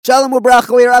Shalom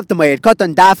u'bracha, we are up to Moed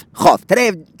Katan Daf Chof.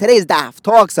 Today's Daf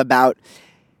talks about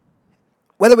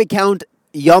whether we count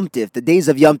Yom Tif, the days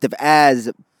of Yom Tif,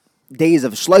 as days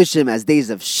of Shloshim, as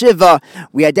days of Shiva.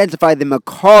 We identify the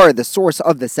Makar, the source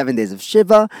of the 7 days of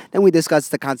Shiva. Then we discuss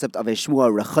the concept of a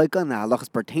Shmua Rechoika, and the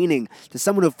halachas pertaining to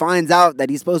someone who finds out that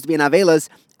he's supposed to be in Avelos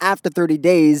after 30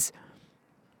 days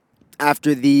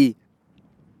after the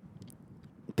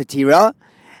Petira.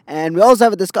 And we also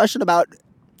have a discussion about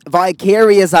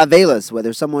vicarious Avelos,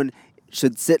 whether someone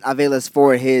should sit Avelos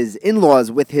for his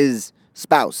in-laws with his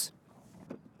spouse.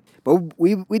 But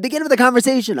we begin with the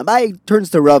conversation. Abai turns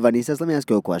to Rava and he says, let me ask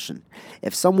you a question.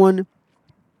 If someone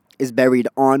is buried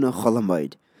on Chol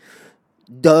HaMoed,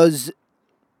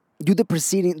 do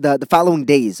the following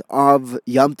days of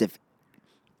Yom Tif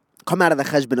come out of the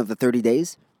cheshbon of the 30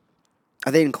 days?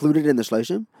 Are they included in the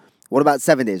Shloshim? What about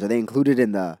 7 days? Are they included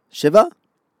in the Shiva?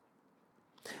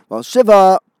 Well,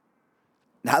 Shiva,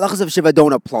 the halachas of Shiva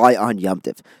don't apply on Yom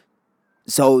Tif.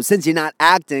 So since you're not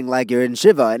acting like you're in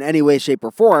Shiva in any way, shape,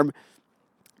 or form,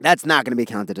 that's not going to be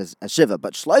counted as Shiva.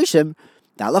 But Shloshim,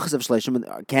 the halachas of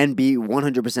Shloshim can be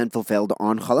 100% fulfilled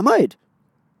on Chol HaMoed.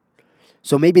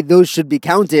 So maybe those should be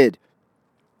counted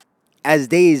as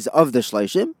days of the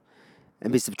Shloshim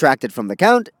and be subtracted from the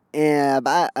count. And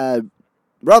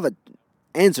Rava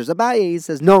answers Abaye. He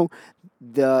says, no,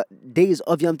 the days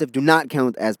of Yom Tif do not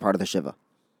count as part of the Shiva.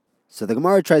 So the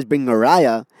Gemara tries bringing a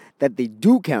raya that they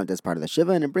do count as part of the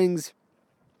Shiva, and it brings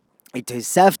a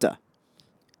Tosefta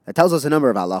that tells us a number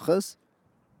of halachas.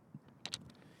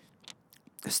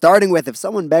 Starting with, if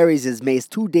someone buries his mace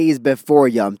 2 days before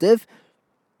Yom Tif,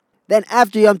 then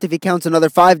after Yom Tif he counts another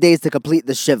 5 days to complete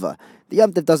the Shiva. The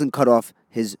Yom Tif doesn't cut off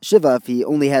his Shiva if he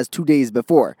only has 2 days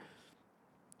before.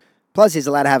 Plus, he's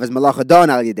allowed to have his malacha done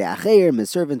al yedei acheir, his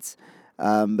servants,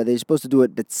 but they're supposed to do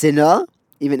it b'tzina,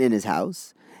 even in his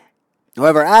house.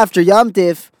 However, after Yom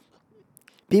Tif,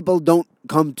 people don't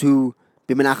come to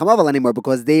be Menachem Aval anymore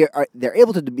because they're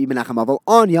able to be Menachem Aval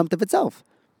on Yom Tif itself,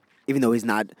 even though he's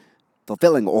not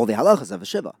fulfilling all the halachas of a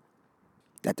Shiva.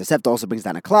 That Tosefta also brings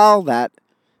down a klal that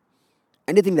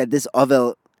anything that this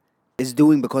Avel is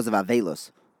doing because of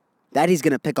Avelos, that he's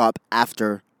going to pick up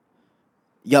after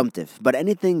Yom Tif. But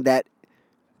anything that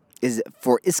is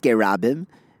for Iskei Rabim,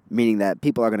 meaning that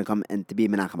people are going to come and to be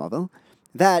Menachem Avel,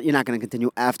 that you're not going to continue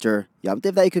after Yom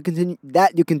Tif,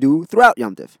 that you can do throughout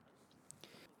Yom Tif.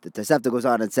 The Tosefta goes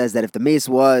on and says that if the mace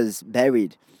was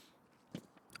buried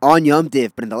on Yom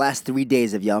Tif, but in the last 3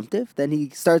 days of Yom Tif, then he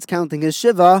starts counting his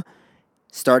Shiva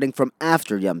starting from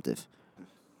after Yom Tif.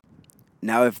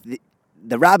 Now, if the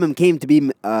Rabbim came to be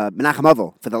Menachem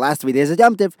Avel for the last 3 days of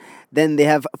Yom Tif, then they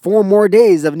have 4 more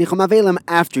days of Nichum Avelim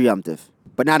after Yom Tif,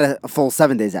 but not a full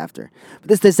 7 days after. But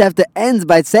this Tosefta ends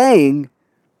by saying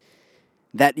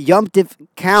that Yom Tif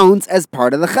counts as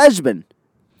part of the cheshbon.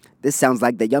 This sounds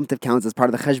like that Yom Tif counts as part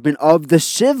of the cheshbon of the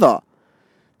Shiva.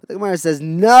 But the Gemara says,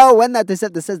 no, when that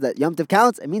Tosefta says that Yom Tif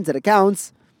counts, it means that it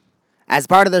counts as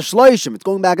part of the Shloshim. It's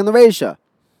going back in the Reisha.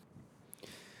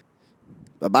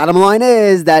 The bottom line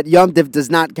is that Yom Tif does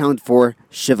not count for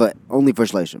Shiva, only for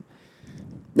Shloshim.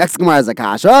 Next Gemara is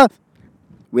Akasha.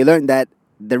 We learned that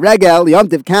the Regel, Yom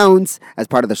Tif, counts as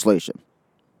part of the Shloshim.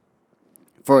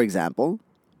 For example,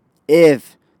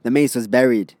 if the mace was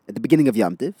buried at the beginning of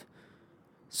Yom Tif,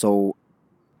 so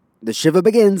the Shiva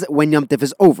begins when Yom Tif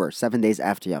is over, 7 days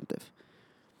after Yom Tif.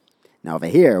 Now over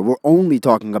here, we're only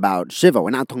talking about Shiva.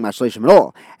 We're not talking about Shloshim at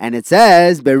all. And it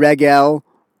says, Beregel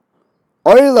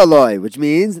Oilaloi, which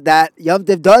means that Yom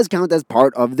Tif does count as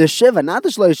part of the Shiva, not the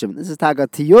Shloshim. This is Taka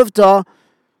Tiyuvta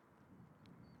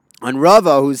on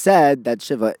Rava, who said that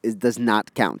Shiva does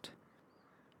not count.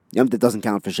 Yom Tif doesn't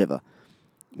count for Shiva.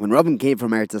 When Rabban came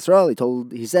from Eretz Yisrael,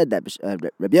 he said that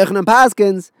Rabbi Yochanan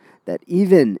Paskins, that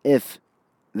even if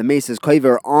the mace's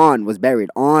koiver was buried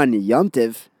on Yom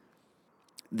Tif,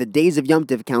 the days of Yom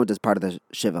Tif count as part of the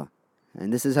Shiva.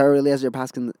 And this is how Eliezer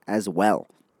Paskins as well.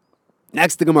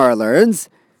 Next, the Gemara learns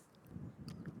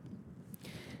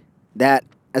that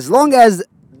as long as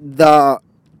the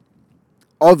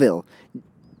Ovil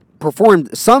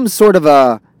performed some sort of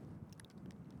a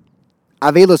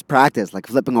Avelos practice, like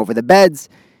flipping over the beds,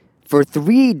 for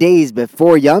 3 days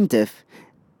before Yom Tif,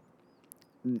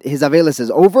 his Avelos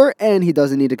is over, and he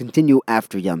doesn't need to continue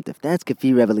after Yom Tif. That's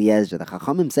Kefi Rev Eliezer. The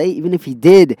Chachamim say, even if he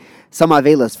did some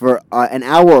Avelos for an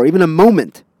hour or even a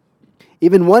moment,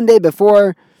 even 1 day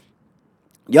before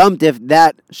Yom Tif,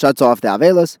 that shuts off the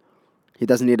Avelos. He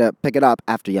doesn't need to pick it up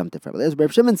after Yom Tif.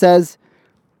 Reb Shimon says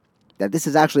that this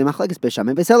is actually Machlekes Beis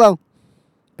Shammai and Beis Hillel.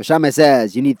 Beis Shammai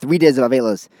says you need 3 days of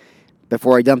Avelos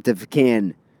before Yom Tif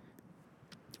can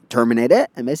terminate it.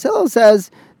 And Beis Hillel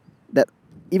says that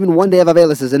even one day of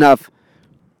Avelis is enough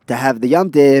to have the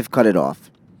Yom Tiv cut it off.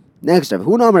 Next, Rav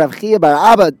Huna Rav Chia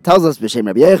bar Abba tells us b'shem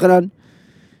Rabbi Yochanan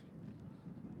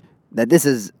that this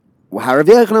is how Rav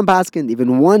Yochanan paskined.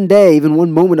 Even one day, even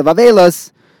one moment of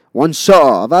Avelis, one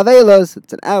shah of Avelis,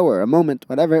 it's an hour, a moment,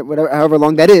 whatever, however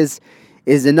long that is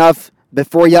enough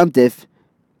before Yom Tiv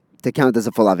to count as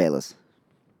a full Avelis.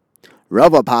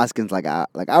 Rava paskins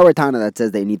like our Tana that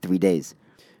says they need 3 days.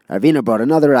 Ravina brought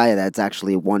another ayah that's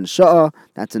actually one shah.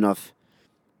 That's enough.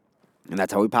 And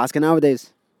that's how we paskin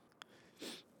nowadays.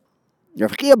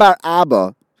 Rav Chia bar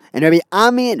Abba and Rabbi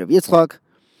Ami and Rabbi Yitzchak,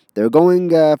 they're going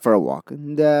for a walk.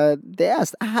 And they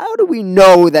asked, how do we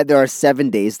know that there are 7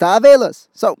 days to Avelos?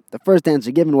 So the first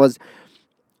answer given was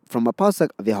from a pasuk,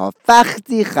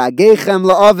 V'hafachti chagechem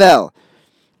la'avel.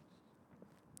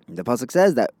 The pasuk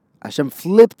says that Hashem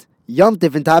flipped Yom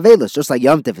Tiv into Avelos, just like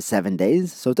Yom Tiv is 7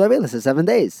 days, so to Avelos is 7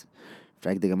 days.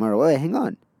 Drag the Gemara away, hang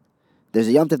on. There's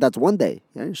a Yom Tiv that's 1 day.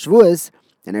 Shavuos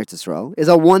in Eretz Yisrael is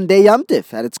a 1 day Yom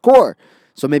Tiv at its core.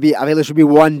 So maybe Avelos should be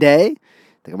 1 day.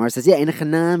 The Gemara says, yeah, in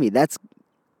Chanami,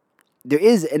 there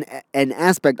is an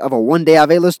aspect of a 1 day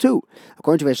Avelos too.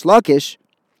 According to Reish Lakish,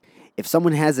 if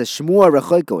someone has a Shmua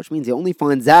Rechoika, which means he only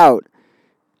finds out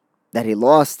that he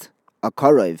lost a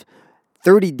Karev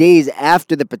 30 days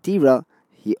after the Patira,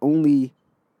 he only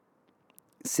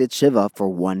sits Shiva for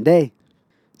 1 day.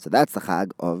 So that's the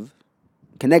Chag of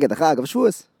Keneged, the Chag of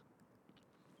Shavuos.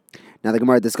 Now the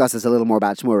Gemara discusses a little more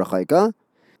about Shmua Rechoika,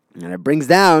 and it brings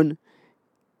down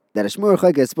that a Shmua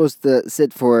Rechoika is supposed to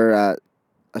sit for a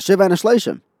Shiva and a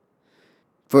Shloshim.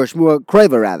 For a Shmua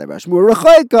Kroiva, rather. But a Shmua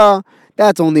Rechoika,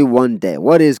 that's only 1 day.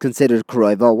 What is considered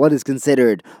Kroiva? What is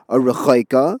considered a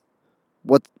Rechoika?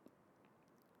 What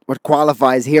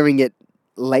qualifies hearing it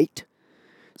late?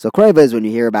 So Kroiva is when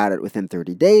you hear about it within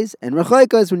 30 days, and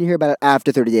Rechoika is when you hear about it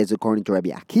after 30 days, according to Rabbi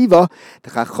Akiva.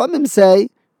 The Chachamim say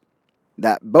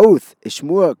that both a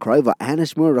Shmua Kroiva and a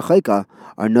Shmua Rechoika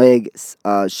are Noeg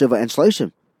Shiva and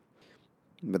Shloshim.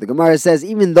 But the Gemara says,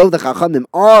 even though the Chachamim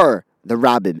are the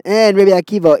Rabbim, and Rabbi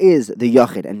Akiva is the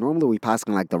Yochid, and normally we pass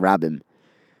like the Rabbim,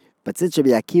 but since Rabbi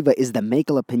Akiva is the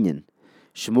Mekel opinion,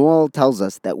 Shmuel tells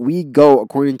us that we go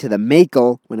according to the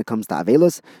Mekel when it comes to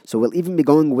Avelos, so we'll even be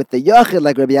going with the Yochid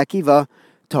like Rabbi Akiva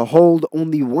to hold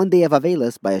only 1 day of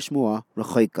Avelos by a Shmua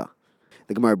Rechoika.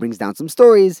 The Gemara brings down some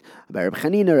stories about Reb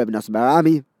Chanina, Reb Nosson bar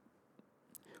Ami,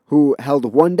 who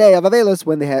held 1 day of Avelos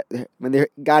when they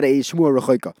got a Shmua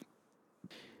Rechoika.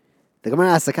 The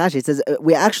Gemara asks Akashi, it says,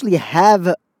 we actually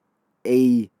have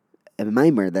a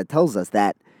mimer that tells us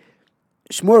that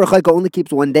Shmua Rechoika only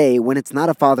keeps 1 day when it's not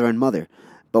a father and mother.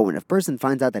 But when a person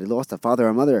finds out that he lost a father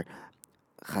or mother,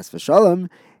 chas v'shalom,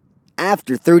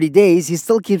 after 30 days, he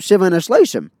still keeps Shiva and a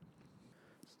Shloshim.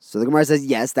 So the Gemara says,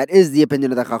 yes, that is the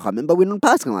opinion of the Chachamim, but we don't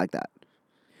pass him like that.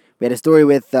 We had a story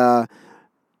with Rabbi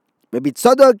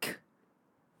Tzadok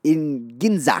in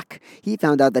Ginzak. He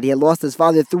found out that he had lost his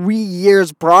father 3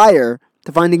 years prior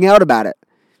to finding out about it.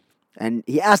 And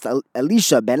he asked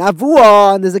Elisha ben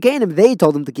Avua and the Zakanim. They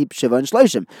told him to keep Shiva and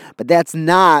Shloshim. But that's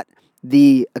not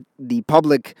the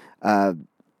public common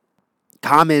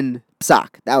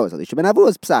psak. That was Elisha ben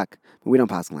Avua's psak. But we don't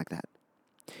pass him like that.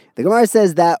 The Gemara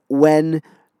says that when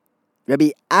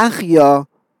Rabbi Achia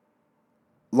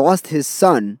lost his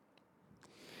son,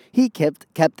 he kept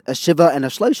a Shiva and a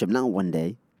Shloshim, not 1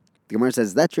 day. The Gemara says,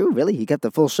 is that true? Really? He kept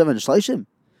a full Shiva and Shloshim?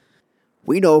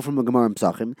 We know from the Gemara in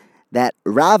Psachim that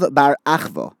Rav bar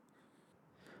Achva,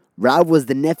 Rav was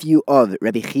the nephew of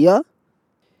Rabbi Chia.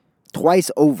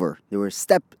 Twice over, there were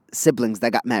step siblings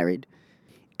that got married.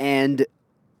 And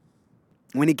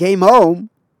when he came home,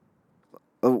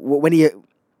 when he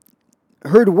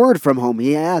heard word from home,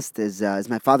 he asked, is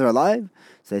my father alive?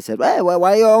 So they said, why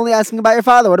are you only asking about your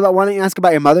father? Why don't you ask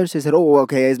about your mother? So he said, oh,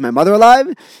 okay, is my mother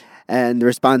alive? And the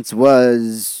response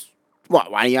was, why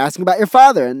are you asking about your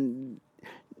father? And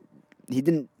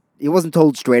he wasn't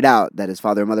told straight out that his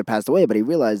father and mother passed away, but he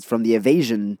realized from the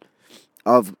evasion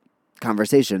of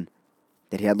conversation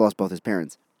that he had lost both his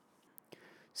parents.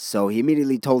 So he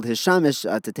immediately told his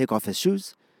shamish to take off his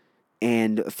shoes,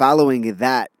 and following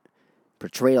that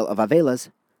portrayal of Avelas,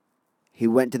 he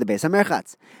went to the Beis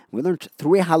HaMerchatz. We learned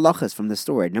 3 halachas from the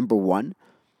story. Number 1,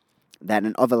 that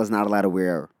an Avel is not allowed to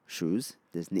wear shoes.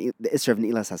 There's the Isra of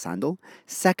Ne'ilas HaSandal.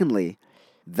 Secondly,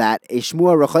 that a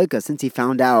Shmua Rechoika, since he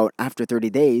found out after 30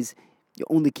 days, you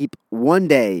only keep 1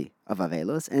 day of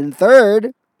Avelos. And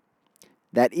third,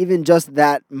 that even just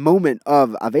that moment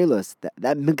of Avelos,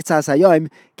 that Miktzas Hayoim,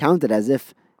 counted as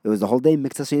if it was the whole day,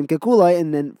 Miktzas Hayoim Kekulai,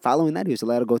 and then following that, he was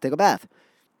allowed to go take a bath.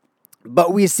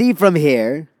 But we see from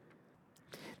here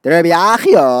that Rabbi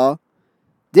Achia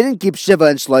didn't keep Shiva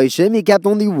and Shloshim. He kept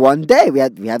only one day. We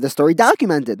have the story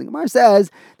documented. The Gemara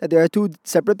says that there are two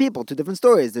separate people, two different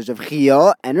stories. There's Rav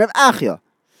Chia and Rav Achia.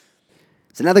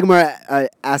 So now the Gemara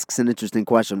asks an interesting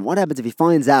question. What happens if he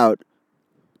finds out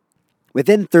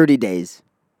within 30 days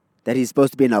that he's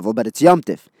supposed to be an Avel, but it's Yom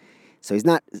Tif? So he's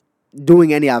not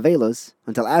doing any Avelos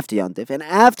until after Yom Tif. And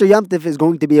after Yom Tif is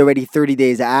going to be already 30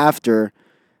 days after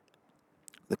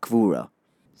the Kvura.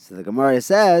 So the Gemara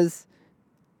says,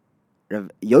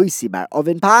 Rav Yosi Bar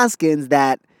Ovin Paskins,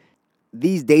 that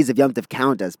these days of Yom Tov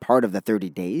count as part of the 30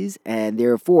 days, and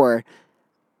therefore,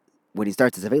 when he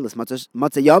starts his Avelos,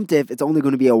 Matzah Yom Tov, it's only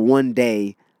going to be a 1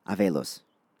 day Avelos,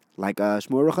 like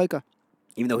Shmur Rechaika.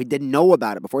 Even though he didn't know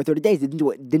about it before 30 days, he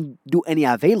didn't do any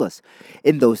Avelos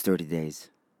in those 30 days.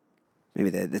 Maybe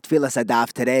the Tfilas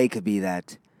Adaf today could be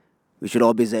that we should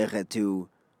all be zeichet to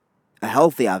a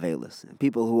healthy Avelos.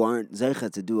 People who aren't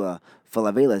zeichet to do a full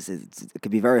Avelos, it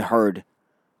could be very hard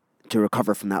to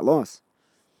recover from that loss.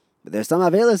 But there's some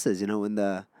Aveloses, when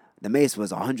the Mace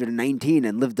was 119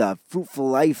 and lived a fruitful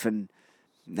life, and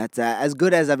that's as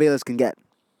good as Avelos can get.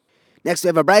 Next we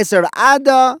have a Brayser of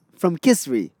Ada from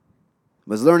Kisri.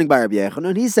 Was learning by Rabbi Yochanan,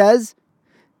 and he says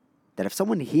that if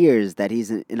someone hears that he's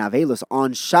in Avelos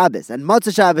on Shabbos, and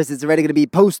Matzah Shabbos is already going to be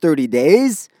post 30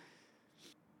 days,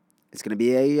 it's going to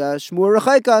be a Shmur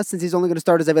Rechaika, since he's only going to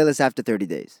start his Avelos after 30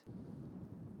 days.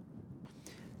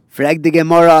 Frag the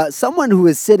Gemara, someone who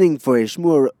is sitting for a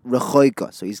Shmur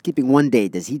Rechaika, so he's keeping 1 day,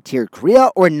 does he tear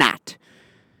Kriya or not?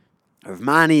 Rav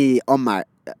Mani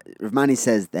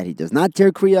says that he does not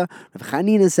tear Kriya. Rav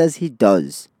Chanina says he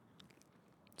does.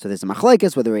 So there's a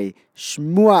machlekes whether a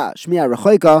Shmiya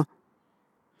Rechaika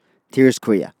tears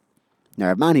Kriya. Now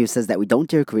Rav Mani, who says that we don't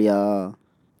tear Kriya,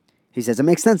 he says it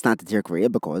makes sense not to tear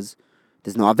Kriya because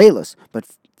there's no Avelos. But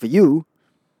for you,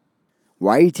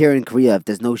 why are you tearing Kriya if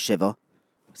there's no Shiva?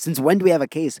 Since when do we have a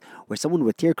case where someone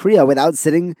would tear Kriya without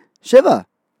sitting Shiva?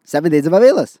 7 days of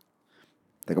Avelos.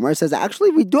 The Gemara says,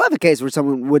 actually, we do have a case where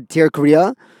someone would tear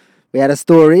Kriya. We had a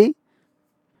story.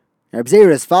 Reb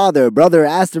Zera's brother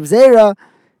asked Reb Zera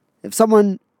if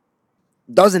someone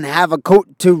doesn't have a coat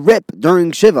to rip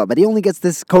during Shiva, but he only gets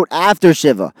this coat after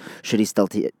Shiva, should he still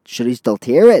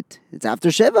tear it? It's after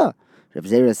Shiva. Reb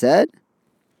Zera said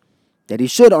that he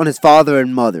should on his father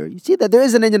and mother. You see that there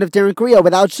is an inyan of tearing Kriya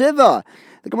without Shiva.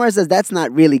 The Gemara says that's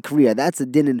not really Kriya. That's a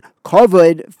din in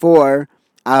kavod for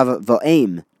Av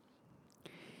Va'im.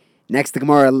 Next, the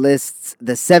Gemara lists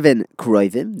the 7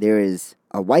 Kroivim. There is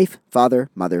a wife, father,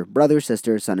 mother, brother,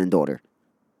 sister, son, and daughter.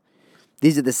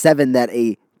 These are the 7 that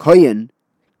a kohen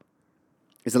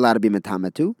is allowed to be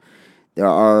metama to. There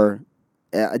are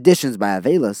additions by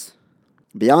Avelos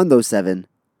beyond those 7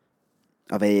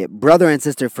 of a brother and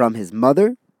sister from his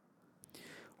mother,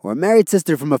 or a married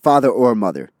sister from a father or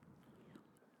mother.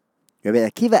 Rabbi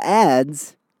Akiva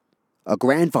adds a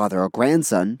grandfather or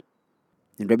grandson,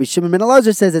 and Rabbi Shimon ben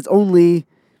Elazar says it's only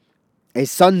a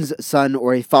son's son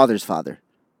or a father's father.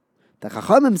 The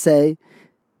Chachamim say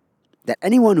that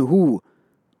anyone who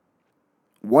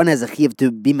one has a chiv to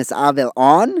be misavel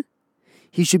on,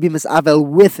 he should be misavel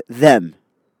with them.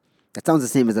 That sounds the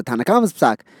same as the Tanakama's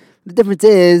psak. The difference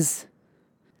is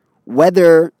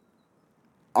whether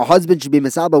a husband should be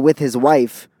misavel with his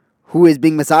wife, who is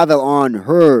being misavel on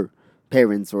her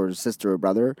parents or sister or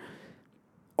brother,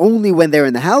 only when they're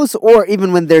in the house or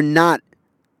even when they're not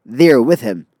there with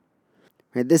him.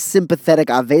 Right? This sympathetic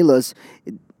avelos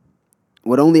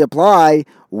would only apply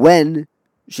when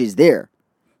she's there,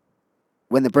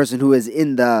 when the person who is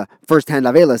in the first-hand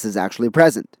avelos is actually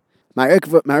present.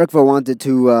 Marikva wanted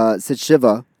to sit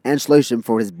Shiva and Shloshim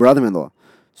for his brother-in-law.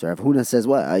 So Rav Huna says,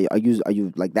 what? Are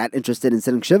you like that interested in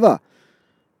sitting Shiva?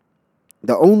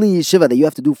 The only Shiva that you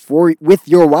have to do with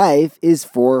your wife is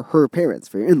for her parents,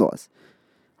 for your in-laws.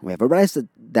 We have a Brisa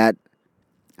that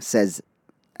says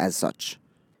as such.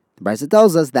 The Brisa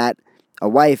tells us that a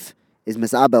wife is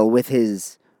misabel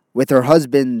with her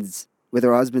husband's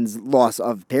loss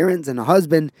of parents, and a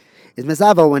husband is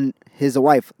misabel when his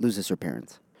wife loses her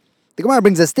parents. The Gemara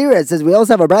brings a stira. It says we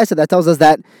also have a Brisa that tells us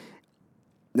that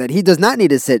he does not need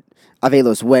to sit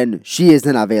avelos when she is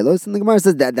in avelos, and the Gemara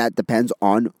says that depends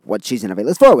on what she's in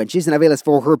avelos for. When she's in avelos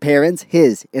for her parents,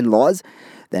 his in-laws,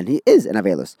 then he is in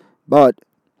avelos, but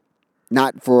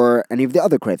not for any of the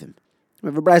other krevim. We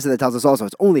have a brisa that tells us also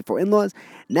it's only for in-laws.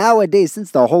 Nowadays,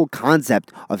 since the whole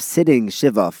concept of sitting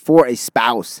Shiva for a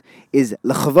spouse is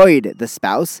l'chavoid the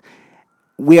spouse,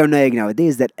 we are noyeg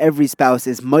nowadays that every spouse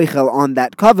is moichel on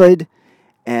that kavod,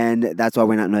 and that's why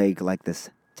we're not noyeg like this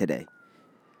today.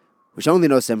 We shall only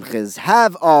know simchas.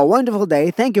 Have a wonderful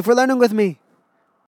day. Thank you for learning with me.